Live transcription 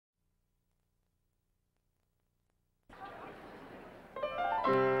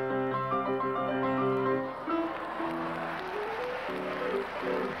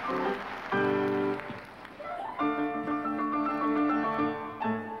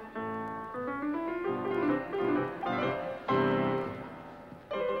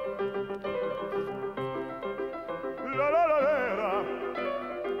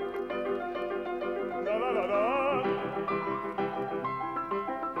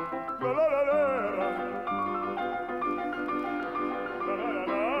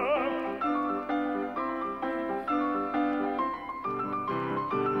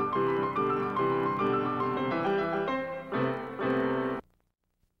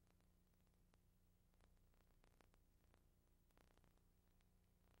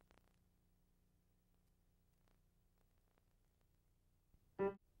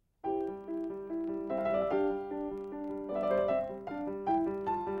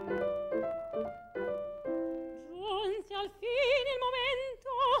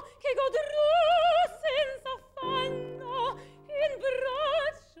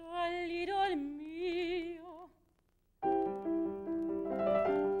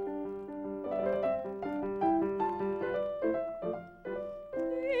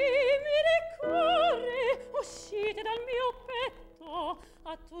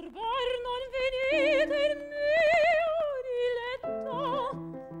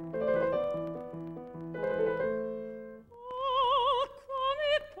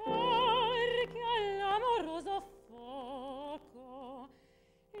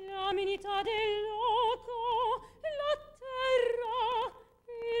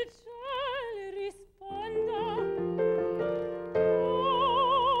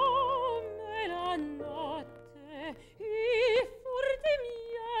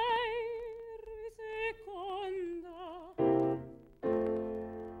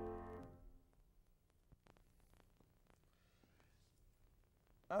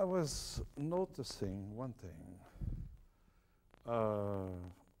I was noticing one thing.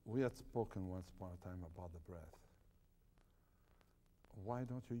 We had spoken once upon a time about the breath. Why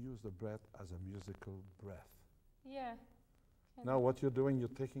don't you use the breath as a musical breath? Yeah. Now what you're doing, you're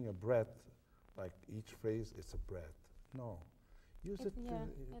taking a breath, like each phrase is a breath. No. Use it. Yeah,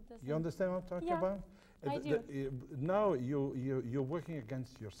 You understand what I'm talking Yeah, about? I do. Now you're working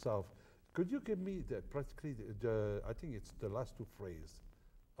against yourself. Could you give me practically I think it's the last two phrases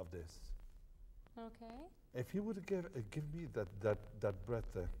of this. Okay. If you would give me that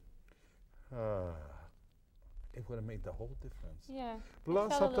breath, it would have made the whole difference. Yeah.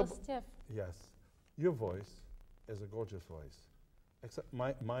 Plus, it felt a little stiff. yes, your voice is a gorgeous voice. Except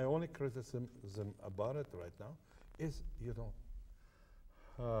my only criticism about it right now is you don't.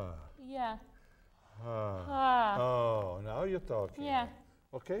 Yeah. Oh, now you're talking. Yeah.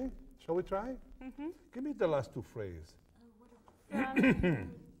 Okay, shall we try? Give me the last two phrases.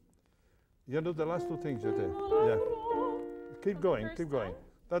 You do the last two things you did. Yeah. Keep From the going, first keep going.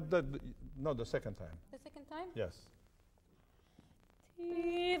 time? No, the second time. The second time? Yes.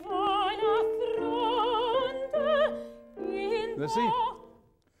 Let's see.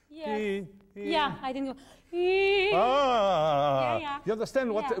 Yes. Yeah, I didn't go. Ah, Yeah. you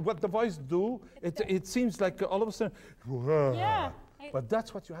understand Yeah. what the voice do? It seems like all of a sudden, Yeah. but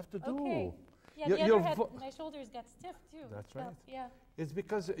that's what you have to do. Okay. Yeah, Your- the your other head, vo- my shoulders got stiff too. That's Felt- right. Yeah. It's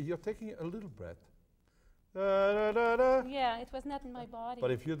because you're taking a little breath. Da, da, da, da. Yeah, it was not in my body.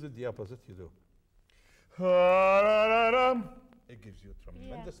 But if you do the opposite, you do. Da, da, da, da. It gives you a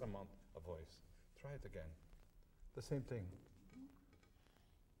tremendous amount of voice. Try it again. The same thing.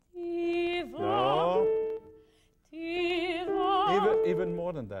 No. Even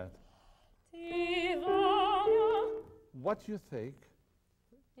more than that. What you take.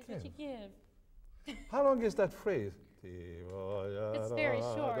 Is what you give. How long is that phrase? It's very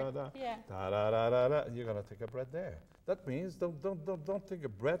short. Yeah. You're gonna take a breath there. That means don't take a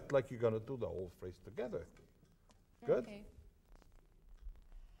breath like you're gonna do the whole phrase together. Good. Okay.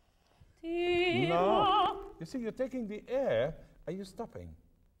 No. You see, you're taking the air and you're stopping.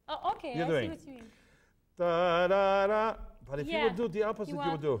 Oh, okay. You're I doing. see what you mean. Da, da, da. But if you Yeah. would do the opposite, you would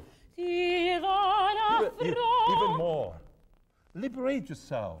want- do even more. Liberate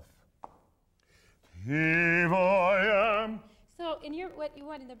yourself. Here I am. So, in your what you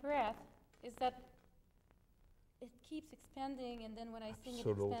want in the breath is that it keeps expanding, and then when I sing, it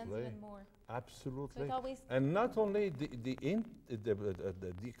expands Absolutely. even more. Absolutely. So it always And not only the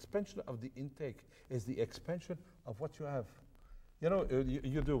expansion of the intake is the expansion of what you have. You know,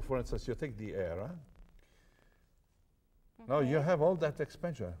 you do, for instance, you take the air, huh? Now you have all that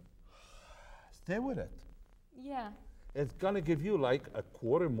expansion. Stay with it. Yeah. It's going to give you like a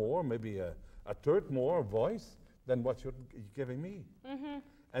quarter more, maybe a third more voice than what you're giving me.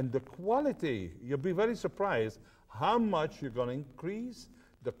 And the quality, you'll be very surprised how much you're going to increase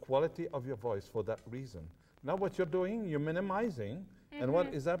the quality of your voice for that reason. Now what you're doing, you're minimizing, and what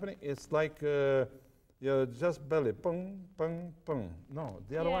is happening, it's like you're just barely, pung, pung, pung. No,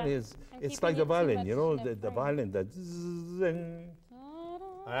 the other one is, I'm it's keeping like the it too violin, much you know, in a the frame. violin, that zing.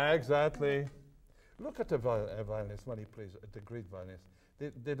 Exactly. Look at the violinist when he plays, the great violinist.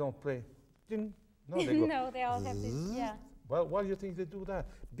 They don't play, ding. No, they go. No, they all have this. zzz. Yeah. Well, why do you think they do that?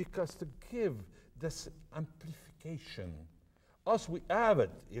 Because to give this amplification. Us, we have it.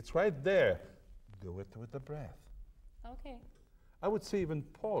 It's right there. Do it with the breath. Okay. I would say even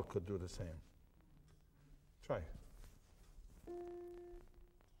Paul could do the same. Try.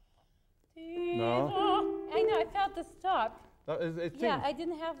 No. I know. I felt the stop. Yeah, I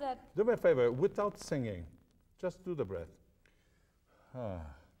didn't have that. do me a favor, without singing. Just do the breath. Ah.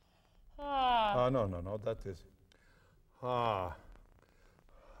 No, that is. Ah.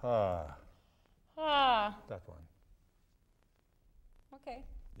 Ah. Ah. That one. Okay.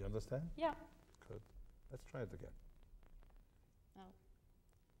 You understand? Yeah. Good. Let's try it again.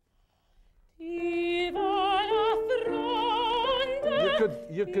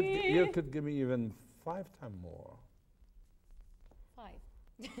 You could give me even 5 times more. 5.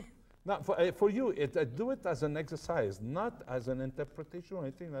 Now, for you, do it as an exercise, not as an interpretation or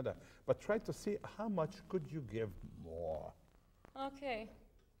anything like that. But try to see how much could you give more. Okay.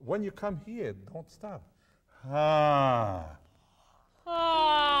 When you come here, don't stop. Ah.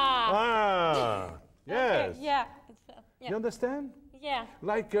 Ah. Ah. Yes. Okay. Yeah. It's, yeah. You understand? Yeah.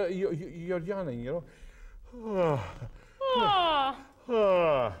 Like you're yawning, you know. Ah.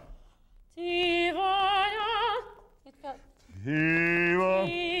 Ah. It felt.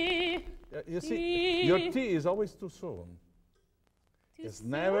 You see, your T is always too soon. It's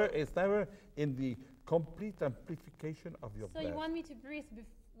never in the complete amplification of your So breath. you want me to breathe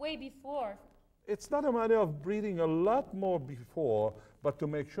way before. It's not a matter of breathing a lot more before, but to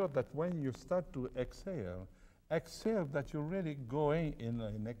make sure that when you start to exhale, exhale that you're really going in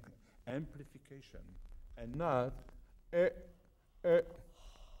an amplification and not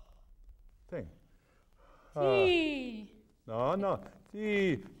thing. T. No.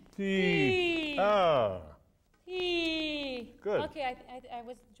 T. T. Ah. T. Good. Okay, I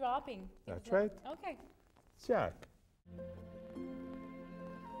was dropping. That's right. Okay. Check.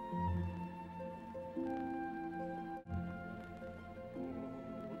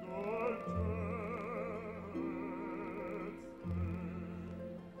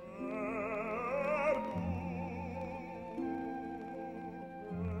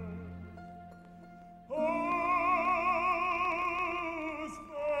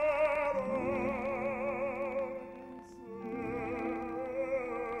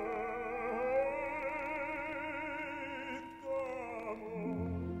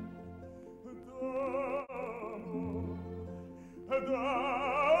 Da